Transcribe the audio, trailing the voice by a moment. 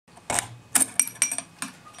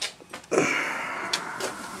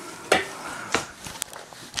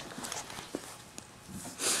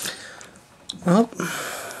Well,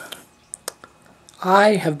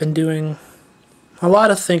 I have been doing a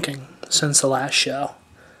lot of thinking since the last show.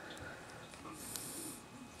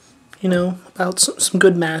 You know, about some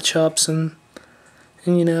good matchups and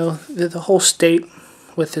you know, the whole state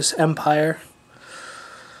with this empire.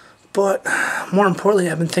 But more importantly,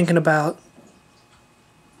 I've been thinking about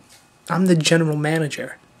I'm the general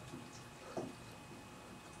manager.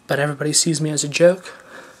 But everybody sees me as a joke.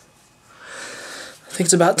 I think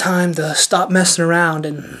it's about time to stop messing around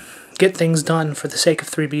and get things done for the sake of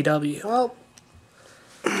 3BW. Well,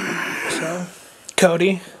 so,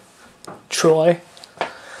 Cody, Troy,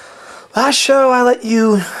 last show I let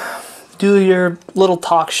you do your little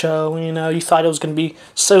talk show. You know, you thought it was going to be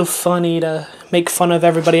so funny to make fun of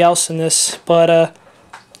everybody else in this, but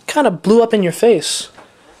kind of blew up in your face.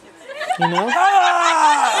 You know?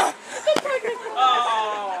 Ah!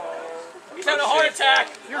 He's having a heart attack.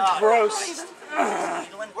 You're gross.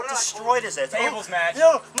 What destroyed is it? Tables match.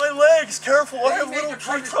 Yo, my legs, careful, I have little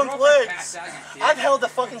tree-trunk legs. I've held the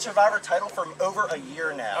fucking Survivor title for over a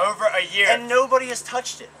year now. Over a year. And nobody has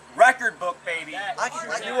touched it. Record book, baby.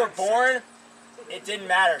 When you were born, it didn't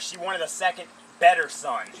matter. She wanted a second, better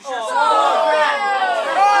son.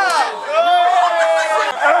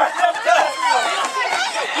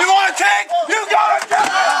 You want to take? You gotta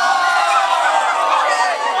take!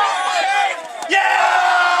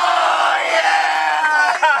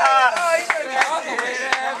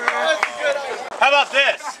 How about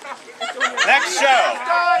this? Next show,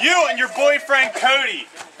 you and your boyfriend Cody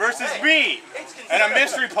versus me and a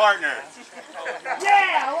mystery partner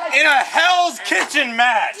in a Hell's Kitchen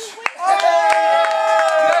match.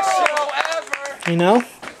 Best show ever. You know?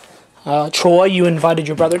 Troy, you invited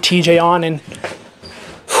your brother TJ on and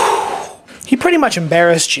he pretty much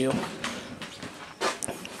embarrassed you.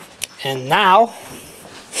 And now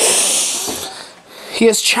he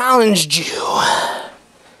has challenged you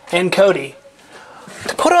and Cody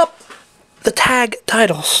to put up the tag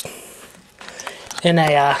titles in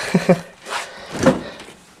a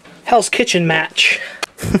Hell's Kitchen match.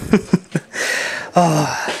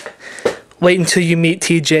 Wait until you meet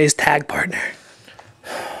TJ's tag partner.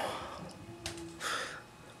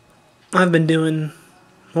 I've been doing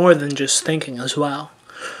more than just thinking as well.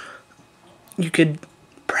 You could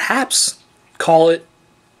perhaps call it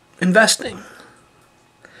investing.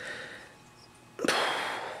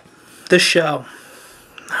 This show,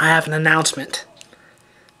 I have an announcement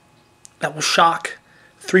that will shock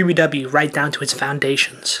 3BW right down to its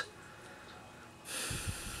foundations.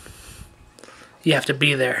 You have to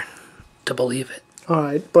be there to believe it.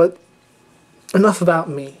 Alright, but enough about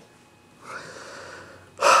me.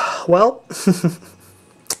 Well,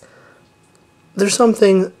 there's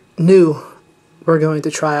something new we're going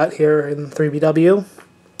to try out here in 3BW.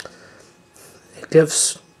 It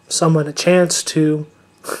gives someone a chance to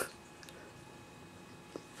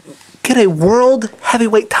get a world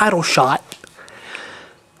heavyweight title shot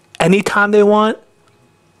anytime they want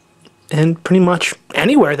and pretty much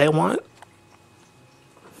anywhere they want.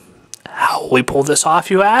 How will we pull this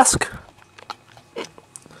off, you ask?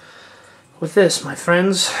 With this, my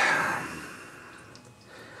friends,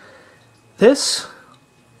 this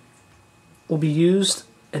will be used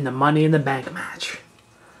in the Money in the Bank match.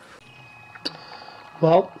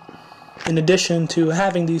 Well, in addition to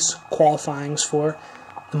having these qualifyings for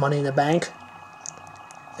the Money in the Bank,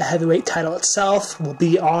 the heavyweight title itself will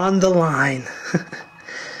be on the line.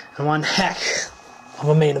 And one heck of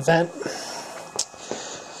a main event.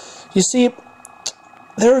 You see,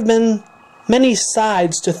 there have been many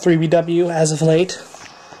sides to 3BW as of late.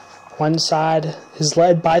 One side is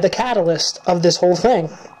led by the catalyst of this whole thing,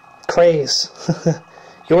 Craze,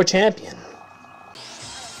 your champion.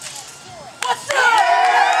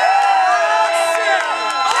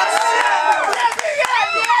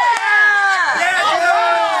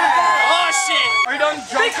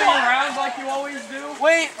 Jumping around like you always do.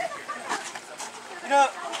 Wait! You know,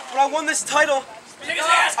 when I won this title, when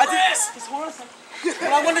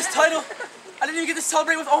I won this title, I didn't even get to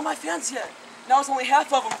celebrate with all my fans yet. Now it's only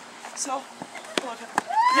half of them. So,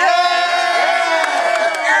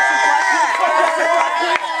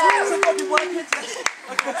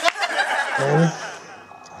 And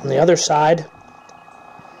on the other side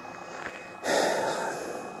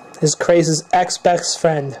is Craze's ex-best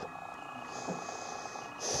friend,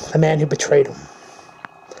 the man who betrayed him.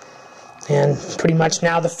 And pretty much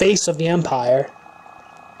now the face of the Empire,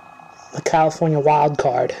 the California wild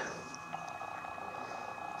card,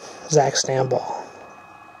 Zach Stamball.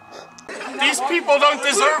 These people don't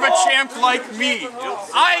deserve a champ like me.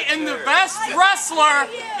 I am the best wrestler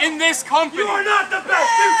in this company. You are not the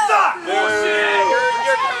best. You suck. Bullshit.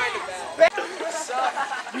 You're kind of bad.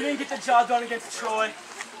 he didn't get the job done against Troy.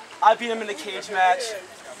 I beat him in the cage match.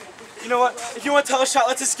 You know what? If you want to tell a shot,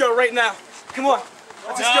 let's just go right now. Come on.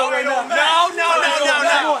 Let's just go right now. No.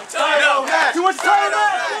 Who wants to tell him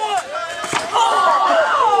that?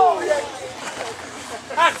 Oh!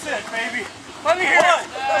 That's it, baby. Let me hear it.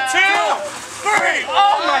 2, 3.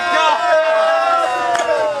 Oh my God.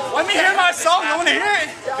 Let me hear my song. I want to hear it.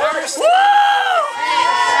 Woo!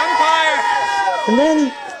 Empire. And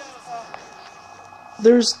then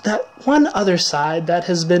there's that one other side that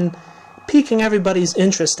has been piquing everybody's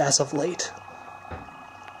interest as of late.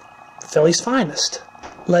 Philly's Finest,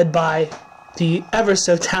 led by the ever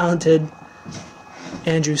so talented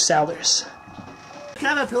Andrew Sellers. Can I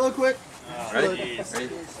have a pillow quick? Ready? Woo!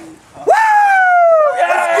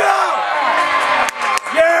 Let's go!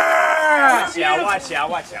 Yeah!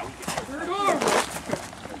 Watch out.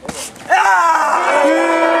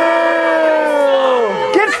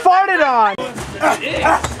 Get farted on!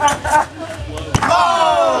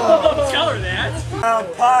 Tell her that.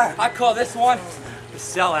 I call this one the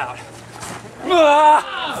sellout.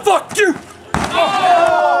 Fuck you!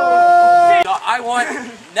 I want,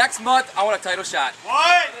 next month, I want a title shot.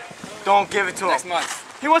 What? Don't give it to him. Next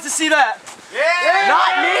month. He wants to see that. Yeah!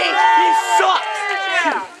 Not me! He sucks!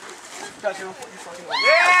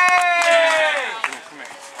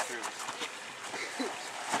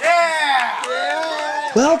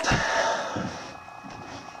 Well,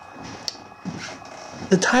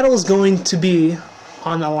 the title is going to be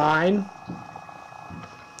on the line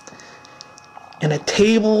in a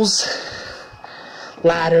tables,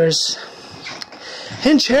 ladders,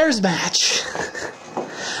 and chairs match.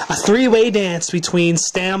 A three-way dance between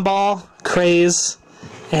Stamball, Craze,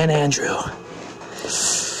 and Andrew.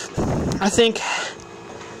 I think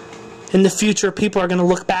in the future people are going to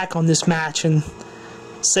look back on this match and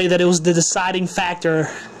say that it was the deciding factor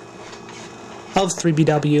of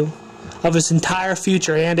 3BW, of its entire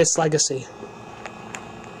future and its legacy.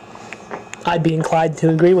 I'd be inclined to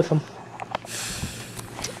agree with him.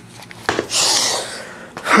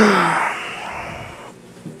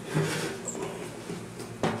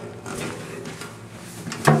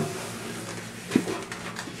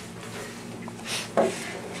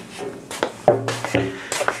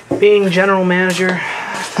 Being general manager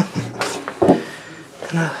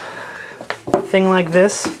in a thing like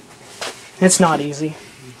this, it's not easy.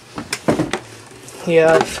 You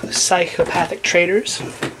have psychopathic traders,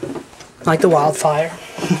 like the wildfire.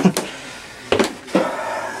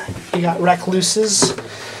 You got recluses,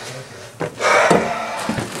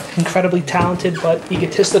 incredibly talented but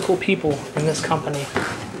egotistical people in this company.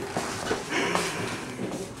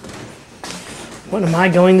 What am I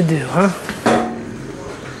going to do, huh?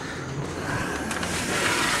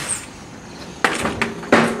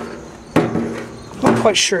 Not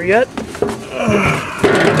quite sure yet.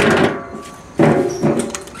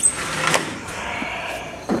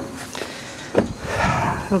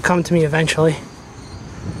 It'll come to me eventually.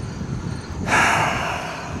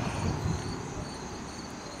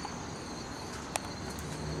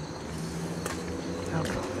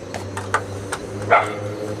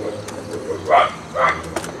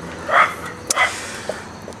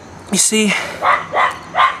 You see,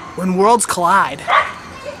 when worlds collide,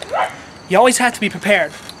 you always have to be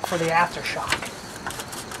prepared for the aftershock.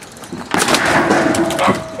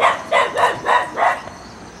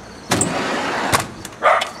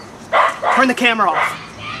 Turn the camera off.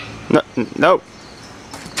 Nope.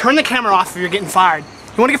 Turn the camera off if you're getting fired.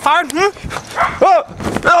 You want to get fired? Hmm?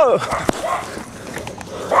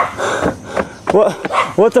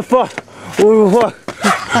 What the fuck? What?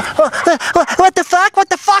 What the fuck? What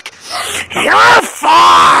the fuck?